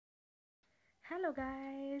Hello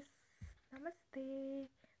guys, नमस्ते।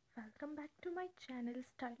 Welcome back to my channel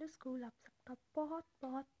Stylo school. आप सबका बहुत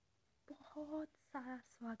बहुत बहुत सारा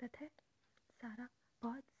स्वागत है।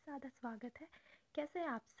 बहुत ज़्यादा स्वागत है। कैसे हैं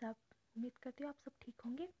आप सब? उम्मीद करती हूँ आप सब ठीक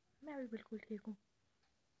होंगे। मैं भी बिल्कुल ठीक हूँ,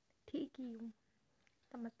 ठीक ही हूँ,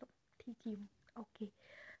 समझ लो ठीक ही हूँ। ओके,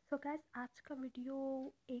 सो गाइस, आज का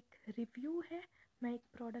वीडियो एक रिव्यू है। मैं एक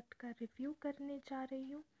प्रोडक्ट का रिव्यू करने जा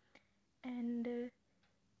रही हूँ। एंड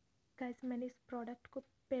गाइस, मैंने इस प्रोडक्ट को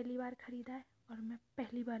पहली बार ख़रीदा है और मैं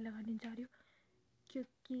पहली बार लगाने जा रही हूँ,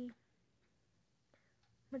 क्योंकि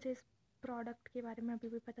मुझे इस प्रोडक्ट के बारे में अभी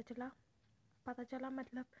भी पता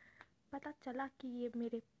चला कि ये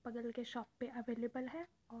मेरे बगल के शॉप पे अवेलेबल है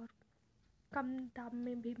और कम दाम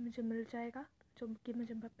में भी मुझे मिल जाएगा, जो कि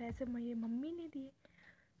मुझे पैसे मेरी मम्मी ने दिए।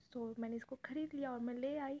 सो मैंने इसको ख़रीद लिया और मैं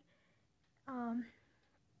ले आई।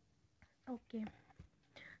 ओके,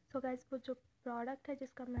 सो गाइस, वो जो प्रोडक्ट है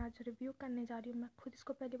जिसका मैं आज रिव्यू करने जा रही हूँ, मैं खुद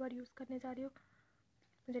इसको पहली बार यूज़ करने जा रही हूँ।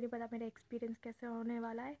 मुझे नहीं पता मेरा एक्सपीरियंस कैसे होने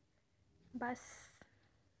वाला है, बस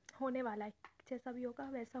होने वाला है, जैसा भी होगा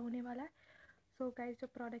वैसा होने वाला है। सो गाइस, जो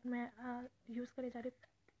प्रोडक्ट मैं यूज़ करने जा रही हूँ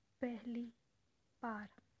पहली बार,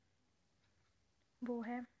 वो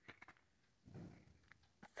है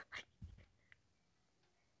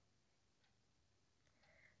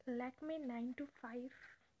Lakme 925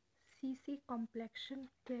 CC complexion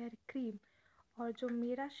care cream, और जो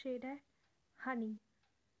मेरा शेड है हनी।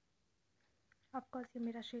 ऑफकोर्स ये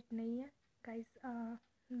मेरा शेड नहीं है गाइस।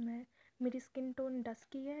 मेरी स्किन टोन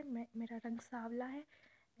डस्की है, मेरा रंग सांवला है।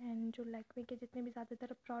 एंड जो लैक्मे के जितने भी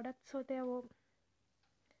ज़्यादातर प्रोडक्ट्स होते हैं वो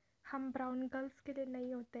हम ब्राउन गर्ल्स के लिए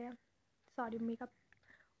नहीं होते हैं। सॉरी, मेकअप,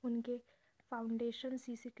 उनके फाउंडेशन,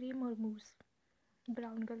 सीसी क्रीम और मूव्स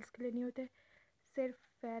ब्राउन गर्ल्स के लिए नहीं होते, सिर्फ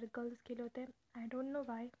फेयर गर्ल्स के लिए होते हैं। I don't know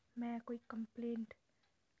why. मैं कोई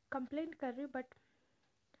कंप्लेंट कर रही हूँ, बट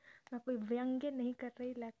मैं कोई व्यंग्य नहीं कर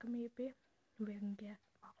रही लैक्मे पे। व्यंग्य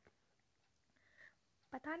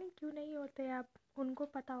पता नहीं क्यों नहीं होते हैं, अब उनको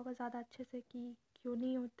पता होगा ज़्यादा अच्छे से कि क्यों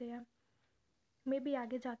नहीं होते हैं। मे भी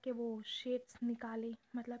आगे जाके वो शेड्स निकाले,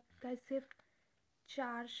 मतलब गाइस सिर्फ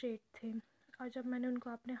 4 शेड थे, और जब मैंने उनको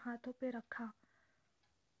अपने हाथों पे रखा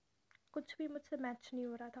कुछ भी मुझसे मैच नहीं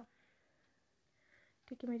हो रहा था,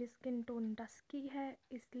 क्योंकि मेरी स्किन टोन डस्की है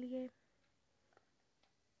इसलिए।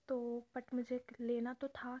 तो बट मुझे लेना तो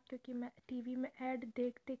था, क्योंकि मैं टीवी में ऐड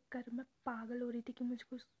देख देख कर मैं पागल हो रही थी कि मुझे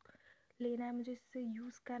कुछ लेना है, मुझे इससे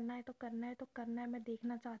यूज़ करना है तो करना है तो करना है। मैं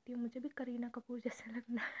देखना चाहती हूँ, मुझे भी करीना कपूर जैसे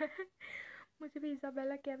लगना है मुझे भी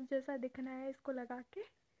इसाबेला कैम्प जैसा दिखना है, इसको लगा के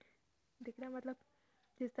दिखना, मतलब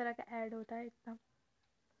जिस तरह का ऐड होता है, इतना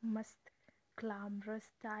मस्त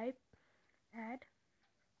glamorous type add.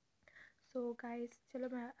 So guys, चलो,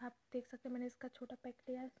 मैं आप देख सकते हैं मैंने इसका छोटा पैक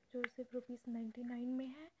लिया है जो सिर्फ ₹99 में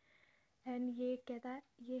है। एंड ये कहता है,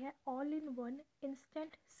 ये है all in one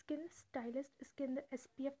instant skin stylist, इसके अंदर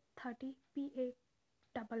SPF 30 PA++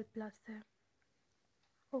 है।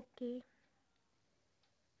 ओके,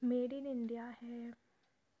 मेड इन इंडिया है।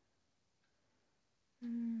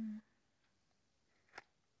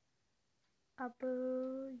 अब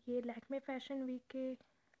ये लैक्मे फैशन वीक के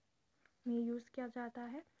में यूज़ किया जाता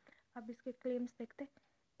है। अब इसके क्लेम्स देखते हैं।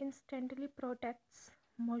 Instantly protects,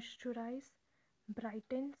 moisturise,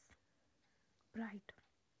 brightens, bright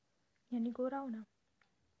यानी गोरा होना,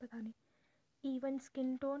 पता नहीं, even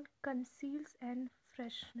skin tone, conceals and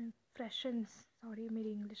freshens. Sorry,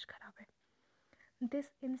 मेरी इंग्लिश ख़राब है।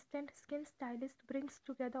 This instant skin stylist brings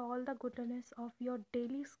together all the goodness of your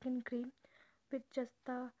daily skin cream with just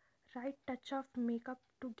the right touch of makeup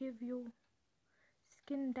to give you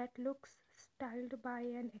skin that looks styled by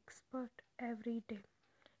an expert every day.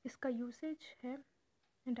 इसका usage है,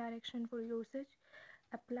 direction for usage: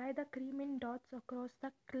 apply the cream in dots across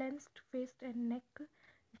the cleansed face and neck,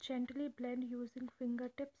 gently blend using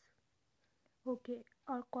fingertips. Okay,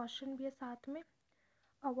 और question भी है साथ में: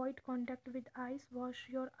 avoid contact with eyes, wash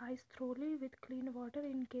your eyes thoroughly with clean water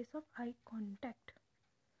in case of eye contact.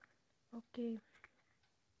 Okay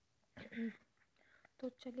तो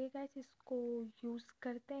चलिए guys, इसको use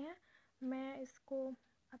करते हैं। मैं इसको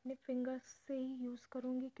अपने फिंगर्स से ही यूज़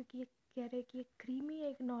करूँगी, क्योंकि ये कह रहे हैं कि ये क्रीमी है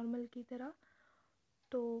एक नॉर्मल की तरह,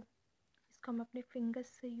 तो इसको हम अपने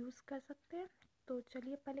फिंगर्स से यूज़ कर सकते हैं। तो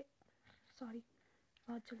चलिए, पहले, सॉरी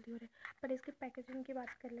बहुत जल्दी हो रहा है, पहले इसके पैकेजिंग की बात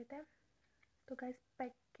कर लेते हैं। तो गाइस,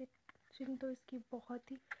 पैकेजिंग तो इसकी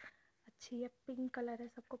बहुत ही अच्छी है। पिंक कलर है,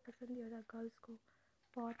 सबको पसंद ही होता है, गर्ल्स को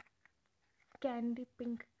बहुत कैंडी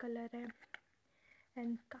पिंक कलर है।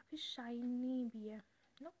 एंड काफ़ी शाइनी भी है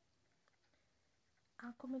नो,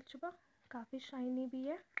 आंखों में चुभा, काफ़ी शाइनी भी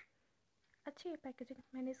है, अच्छी है पैकेजिंग।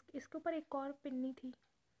 मैंने इसके ऊपर एक और पिन्नी थी,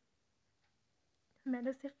 मैंने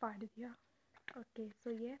उसे फाड़ दिया। ओके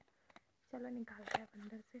सो ये चलो निकालते हैं अब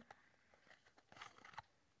अंदर से।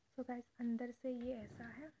 सो गाइस अंदर से ये ऐसा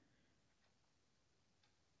है,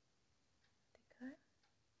 देखा है,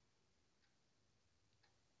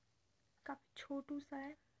 काफ़ी छोटू सा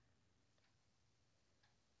है।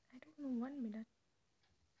 आई डोंट नो 1 मिनट,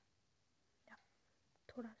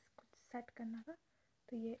 थोड़ा कुछ सेट करना था।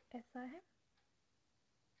 तो ये ऐसा है।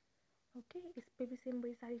 ओके इस पे भी सेम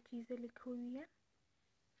वही सारी चीज़ें लिखी हुई है,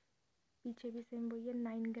 पीछे भी सेम वही है।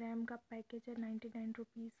 9 ग्राम का पैकेज है 99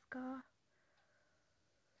 रुपीज़ का।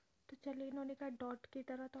 तो चलिए इन्होंने कहा डॉट की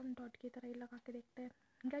तरह, तो हम डॉट की तरह ही लगा के देखते हैं।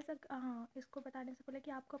 गैस हाँ इसको बताने से पहले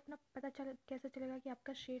कि आपको अपना पता चल कैसे चलेगा कि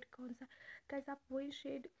आपका शेड कौन सा। गैस आप वही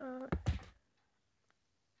शेड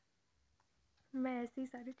मैं ऐसी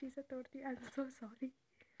सारी चीज़ें तोड़ती, I am so sorry.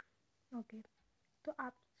 Okay तो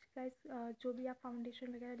आप गाइस जो भी आप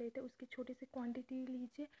फाउंडेशन वगैरह लेते हैं उसकी छोटी सी क्वांटिटी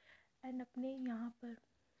लीजिए एंड अपने यहाँ पर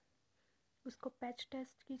उसको पैच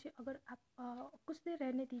टेस्ट कीजिए। अगर आप कुछ देर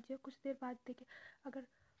रहने दीजिए, कुछ देर बाद देखिए अगर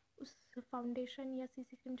उस फाउंडेशन या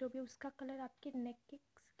सीसी क्रीम जो भी उसका कलर आपके नेक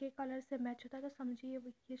के कलर से मैच होता है तो समझिए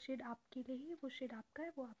ये शेड आपके लिए ही, वो शेड आपका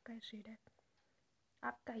है, वो आपका शेड है,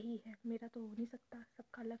 आपका ही है। मेरा तो हो नहीं सकता,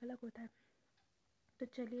 सबका अलग अलग होता है। तो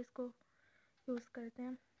चलिए इसको यूज़ करते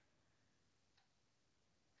हैं।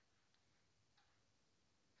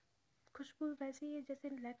 खुशबू वैसे ही है जैसे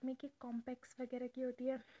लैक्मे की कॉम्पैक्ट्स वगैरह की होती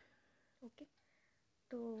है। ओके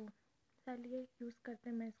तो चलिए यूज़ करते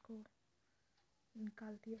हैं। मैं इसको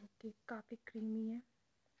निकालती हूँ। ओके काफ़ी क्रीमी है।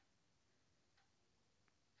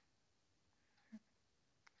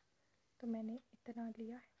 तो मैंने इतना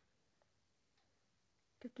लिया है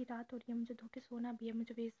क्योंकि रात हो रही है, मुझे धो के सोना भी है,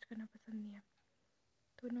 मुझे वेस्ट करना पसंद नहीं है।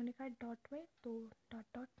 तो इन्होंने कहा डॉट में, तो dot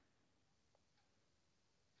dot,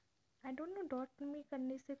 I don't know dot में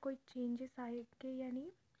करने से कोई चेंजेस आएंगे या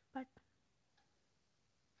नहीं, बट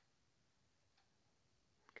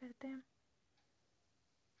करते हैं।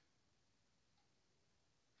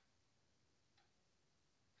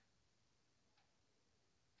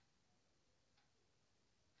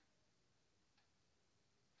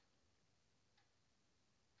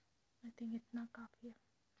 आई थिंक इतना काफ़ी है,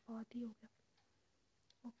 बहुत ही हो गया।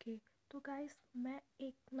 ओके तो गाइस मैं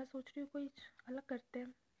सोच रही हूँ कोई अलग करते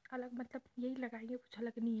हैं। अलग मतलब यही लगाएंगे, कुछ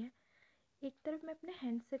अलग नहीं है। एक तरफ मैं अपने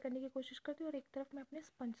हैंड से करने की कोशिश करती हूँ और एक तरफ मैं अपने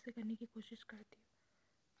स्पंज से करने की कोशिश करती हूँ।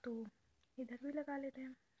 तो इधर भी लगा लेते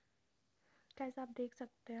हैं। कैसे आप देख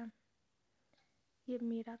सकते हैं ये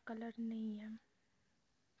मेरा कलर नहीं है।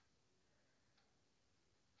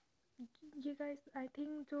 ये गाइस आई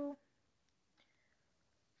थिंक जो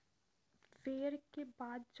फेयर के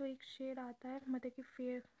बाद जो एक शेड आता है, मतलब कि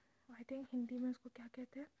फेयर, आई थिंक हिंदी में उसको क्या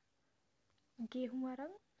कहते हैं, गेहुआ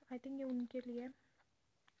रंग, आई थिंक ये उनके लिए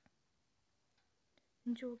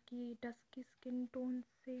जो कि डस्की स्किन टोन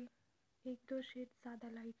से 1-2 शेड ज़्यादा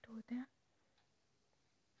लाइट होते हैं।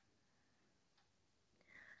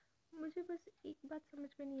 मुझे बस एक बात समझ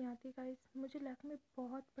में नहीं आती गाइस, मुझे लैक्मे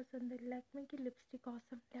बहुत पसंद है। लैक्मे की लिपस्टिक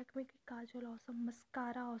ऑसम, लैक्मे की काजल awesome,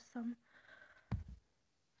 mascara awesome,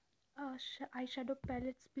 eye shadow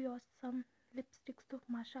pallets भी ऑसम, लिपस्टिक्स तो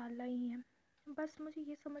माशाल्लाह ही हैं। बस मुझे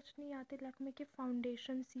ये समझ नहीं आते लैक्मे के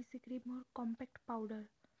फाउंडेशन, सीसी क्रीम और कॉम्पैक्ट पाउडर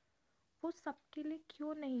वो सबके लिए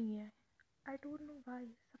क्यों नहीं है। आई डोंट नो वाई,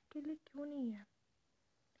 सबके लिए क्यों नहीं है,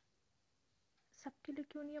 सबके लिए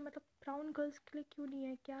क्यों नहीं है, मतलब ब्राउन गर्ल्स के लिए क्यों नहीं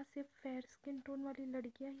है। क्या सिर्फ फेयर स्किन टोन वाली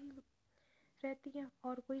लड़कियां ही रहती हैं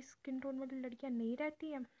और कोई स्किन टोन वाली लड़कियां नहीं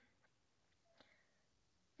रहती हैं।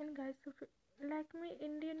 And guys Lakme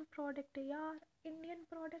Indian product है यार, इंडियन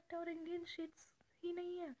प्रोडक्ट है और इंडियन शेड्स ही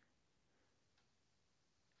नहीं है।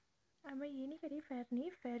 मैं ये नहीं करी फेयर नहीं,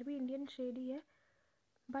 फेयर भी इंडियन शेड ही है,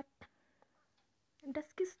 but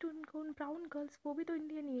dusky skin tone brown girls वो भी तो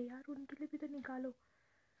इंडियन ही है यार, उनके लिए भी तो निकालो।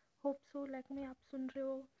 होप सो लैक्मे आप सुन रहे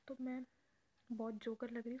हो तो मैं बहुत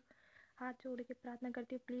जोकर लग रही हूँ। हाथ जोड़ के प्रार्थना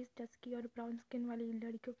करती हूँ प्लीज़ डस्की और ब्राउन स्किन वाली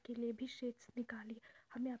लड़कियों के लिए भी शेड्स निकालिए।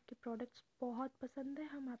 हमें आपके प्रोडक्ट्स बहुत पसंद है,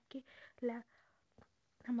 हम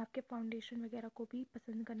आपके फाउंडेशन वगैरह को भी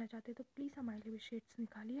पसंद करना चाहते हैं, तो प्लीज़ हमारे लिए भी शेड्स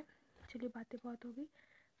निकालिए। चलिए बातें बहुत होगी,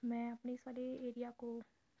 मैं अपने इस वाले एरिया को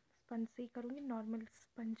स्पंज से ही करूँगी, नॉर्मल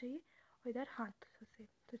स्पंज चाहिए और इधर हाथ से।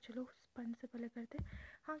 तो चलो स्पंज से पहले करते हैं।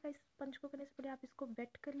 हाँ गाइस स्पंज को करने से पहले आप इसको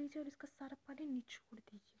वेट कर लीजिए और इसका सारा पानी निचोड़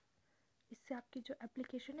दीजिए। इससे आपकी जो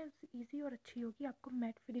एप्लीकेशन है उससे ईजी और अच्छी होगी, आपको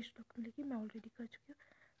मैट फिनिश लुक मिलेगी। मैं ऑलरेडी कर चुकी हूँ।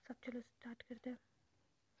 सब चलो स्टार्ट करते हैं,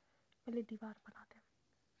 पहले दीवार बनाते हैं।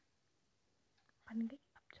 बन गई,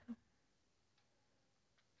 अब चलो।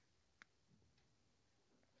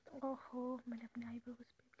 ओहो मैंने अपने आईब्रोज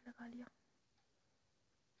पे भी लगा लिया।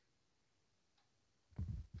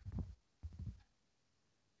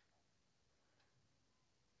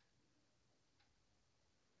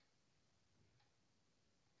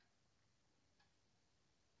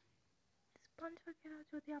 स्पंज वगैरह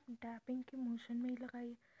जो होती है आप डैपिंग के मोशन में ही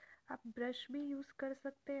लगाइए। आप ब्रश भी यूज़ कर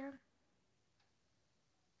सकते हैं।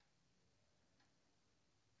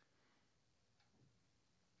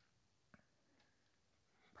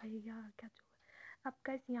 भैया क्या जो आप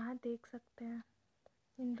गाइस यहाँ देख सकते हैं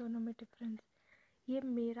इन दोनों में डिफरेंस। ये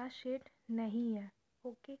मेरा शेड नहीं है,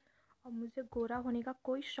 ओके। और मुझे गोरा होने का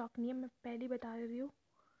कोई शौक नहीं है, मैं पहले बता रही हूँ।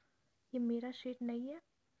 ये मेरा शेड नहीं है,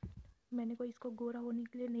 मैंने कोई इसको गोरा होने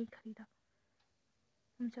के लिए नहीं ख़रीदा।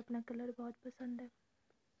 मुझे अपना कलर बहुत पसंद है।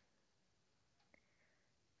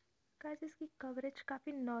 गाइस इसकी कवरेज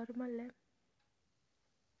काफ़ी नॉर्मल है,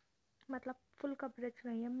 मतलब फुल कवरेज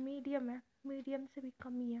नहीं है, मीडियम है, मीडियम से भी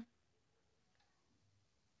कम ही है।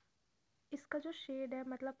 इसका जो शेड है,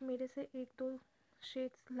 मतलब मेरे से 1-2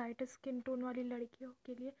 शेड्स लाइट स्किन टोन वाली लड़कियों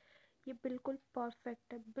के लिए ये बिल्कुल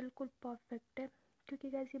परफेक्ट है, बिल्कुल परफेक्ट है। क्योंकि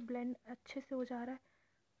गाइस ये ब्लेंड अच्छे से हो जा रहा है,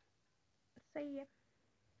 सही है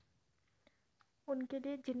उनके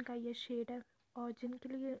लिए जिनका ये शेड है। और जिनके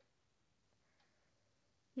लिए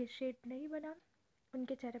ये शेड नहीं बना,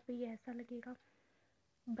 उनके चेहरे पे ये ऐसा लगेगा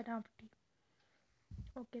बनावटी।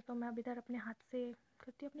 ओके, तो मैं अब इधर अपने हाथ से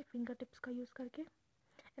करती हूँ, अपनी फिंगर टिप्स का यूज़ करके।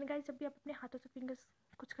 एंड गाइस जब भी आप अपने हाथों से फिंगर्स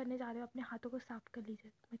कुछ करने जा रहे हो, अपने हाथों को साफ कर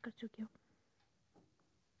लीजिए। मैं कर चुकी हूँ।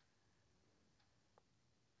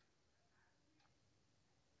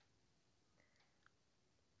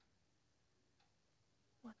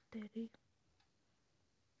 बहुत तेरी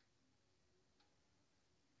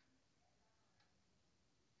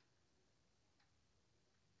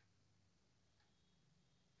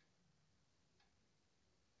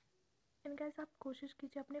एंड गाइस आप कोशिश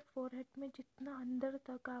कीजिए अपने फोरहेड में जितना अंदर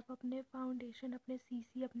तक आप अपने फाउंडेशन, अपने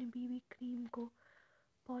सीसी, अपने बीबी क्रीम को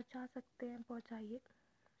पहुंचा सकते हैं पहुंचाइए।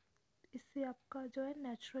 इससे आपका जो है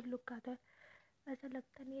नेचुरल लुक आता है, ऐसा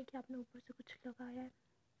लगता नहीं है कि आपने ऊपर से कुछ लगाया है।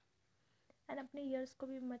 एंड अपने ईयर्स को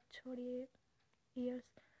भी मत छोड़िए।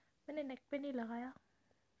 ईयर्स मैंने नेक पे नहीं लगाया,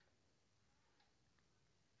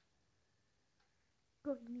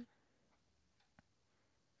 कोई नहीं।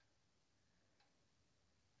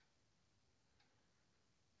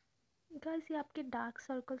 गाइस ये आपके डार्क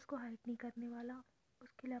सर्कल्स को हाइड नहीं करने वाला,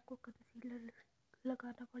 उसके लिए आपको कंसीलर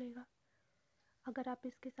लगाना पड़ेगा अगर आप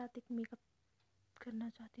इसके साथ एक मेकअप करना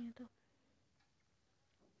चाहते हैं तो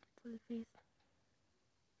full face.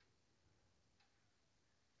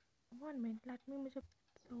 1 minute let me, मुझे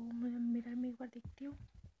तो मैं मिरर में एक बार देखती हूँ।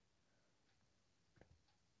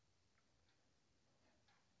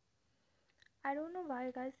 I don't know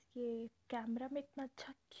why guys ये कैमरा में इतना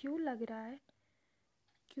अच्छा क्यों लग रहा है,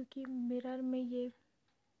 क्योंकि मिरर में ये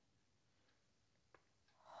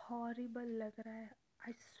हॉरिबल लग रहा है।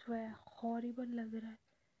 आई स्वेयर हॉरिबल लग रहा है।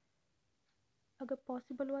 अगर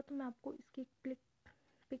पॉसिबल हुआ तो मैं आपको इसकी पिक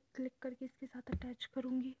क्लिक करके इसके साथ अटैच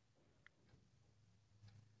करूँगी।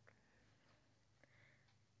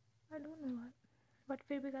 I don't know why, but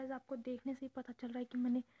फिर भी गाइस आपको देखने से ही पता चल रहा है कि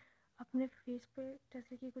मैंने अपने फेस पे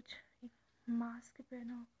जैसे कि कुछ मास्क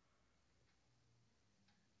पहना हो।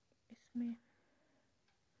 इसमें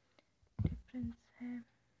डिफरेंस है,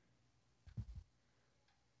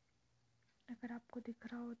 अगर आपको दिख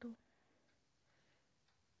रहा हो तो।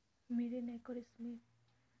 मेरे नेक और इसमें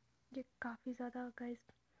ये काफ़ी ज़्यादा गाइस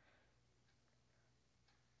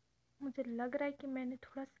मुझे लग रहा है कि मैंने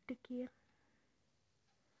थोड़ा स्टिकी है।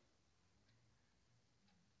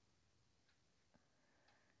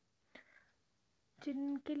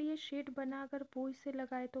 जिनके लिए शेड बना अगर वो इसे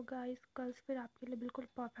लगाए तो गाइस गर्ल्स फिर आपके लिए बिल्कुल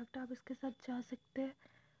परफेक्ट है, आप इसके साथ जा सकते हैं।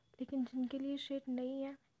 लेकिन जिनके लिए शेड नहीं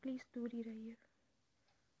है प्लीज़ दूर ही रहिए,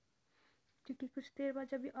 क्योंकि कुछ देर बाद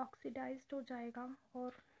जब ये ऑक्सीडाइज्ड हो जाएगा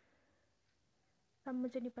और अब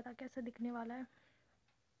मुझे नहीं पता कैसा दिखने वाला है।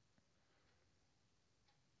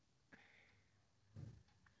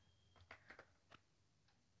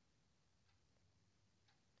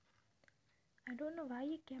 आई डोंट नो भाई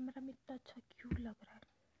ये कैमरा में इतना अच्छा क्यों लग रहा है।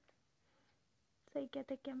 सही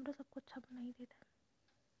कहते हैं कैमरा सबको अच्छा बना ही देता है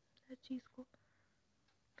हर चीज़ को।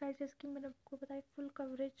 गाइस इसकी मैंने आपको बताया फुल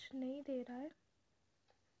कवरेज नहीं दे रहा है।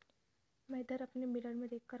 मैं इधर अपने मिरर में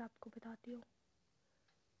देखकर आपको बताती हूँ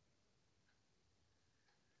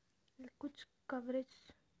कुछ कवरेज।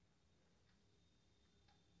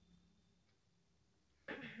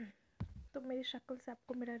 तो मेरी शक्ल से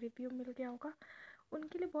आपको मेरा रिव्यू मिल गया होगा।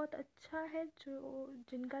 उनके लिए बहुत अच्छा है जो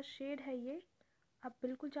जिनका शेड है ये, आप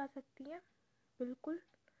बिल्कुल जा सकती हैं, बिल्कुल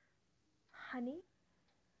Honey.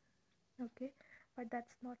 Okay, but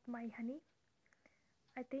that's not my Honey.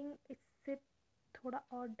 I think इससे थोड़ा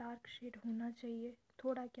और डार्क शेड होना चाहिए,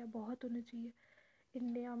 थोड़ा क्या बहुत होना चाहिए।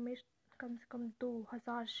 इंडिया में कम से कम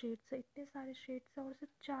 2000 शेड्स है, इतने सारे शेड्स हैं और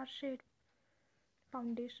सिर्फ 4 शेड।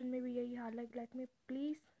 फाउंडेशन में भी यही हाल है। लैक्मे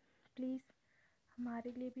प्लीज़ प्लीज़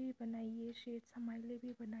हमारे लिए भी बनाइए, शेड्स हमारे लिए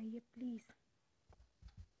भी बनाइए, प्लीज़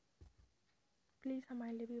प्लीज़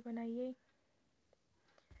हमारे लिए भी बनाइए।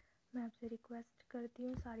 मैं आपसे रिक्वेस्ट करती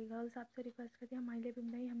हूँ, सारी गर्ल्स आपसे रिक्वेस्ट करती हैं, हमारे लिए भी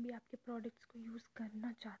बनाइए। हम भी आपके प्रोडक्ट्स को यूज़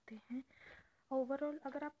करना चाहते हैं। ओवरऑल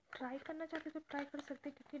अगर आप ट्राई करना चाहते हैं तो ट्राई कर सकते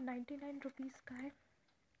हैं, क्योंकि 99 रुपीज़ का है,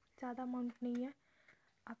 ज़्यादा अमाउंट नहीं है,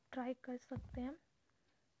 आप ट्राई कर सकते हैं।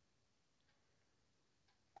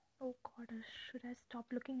 ओह God, should I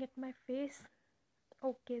stop looking at my face?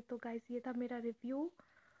 Okay, तो गाइस ये था मेरा रिव्यू।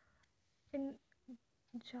 इन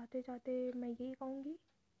जाते जाते मैं यही कहूँगी,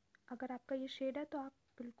 अगर आपका ये शेड है तो आप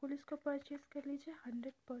बिल्कुल इसको परचेज़ कर लीजिए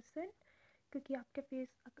 100%, क्योंकि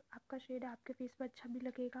आपका शेड है, आपके फेस पे अच्छा भी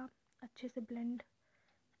लगेगा, अच्छे से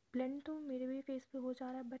ब्लेंड तो मेरे भी फेस पे हो जा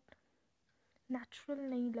रहा है, बट नेचुरल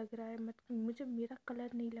नहीं लग रहा है। मुझे मेरा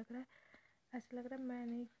कलर नहीं लग रहा है, ऐसा लग रहा है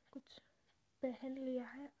मैंने कुछ पहन लिया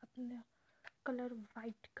है अपना कलर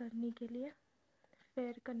वाइट करने के लिए,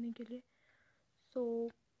 फेयर करने के लिए। सो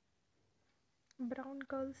ब्राउन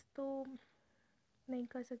गर्ल्स तो नहीं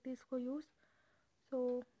कर सकती इसको यूज़। सो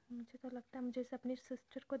मुझे तो लगता है मुझे इसे अपनी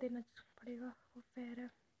सिस्टर को देना पड़ेगा, वो फेयर है।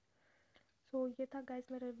 सो ये था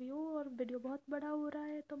गाइस मेरा रिव्यू, और वीडियो बहुत बड़ा हो रहा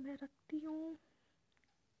है तो मैं रखती हूँ।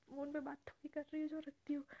 फ़ोन पे बात थोड़ी कर रही हूँ जो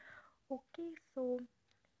रखती हूँ। ओके, सो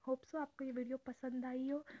होप सो आपको ये वीडियो पसंद आई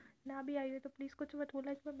हो। ना भी आई हो तो प्लीज़ कुछ मत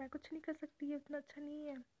बोला, इसमें मैं कुछ नहीं कर सकती, ये उतना अच्छा नहीं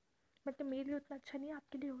है, मतलब मेरे लिए उतना अच्छा नहीं है,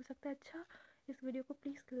 आपके लिए हो सकता है अच्छा। इस वीडियो को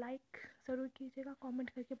प्लीज़ लाइक ज़रूर कीजिएगा, कमेंट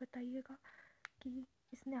करके बताइएगा कि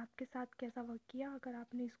इसने आपके साथ कैसा वर्क किया, अगर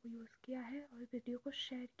आपने इसको यूज़ किया है, और वीडियो को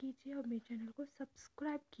शेयर कीजिए और मेरे चैनल को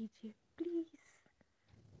सब्सक्राइब कीजिए, प्लीज़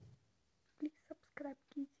प्लीज़ सब्सक्राइब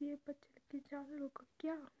कीजिए, बच्चे की जान लोगों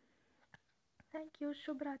क्या। थैंक यू,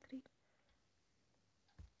 शुभ रात्रि,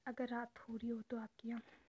 अगर रात हो रही हो तो आपकी यहाँ।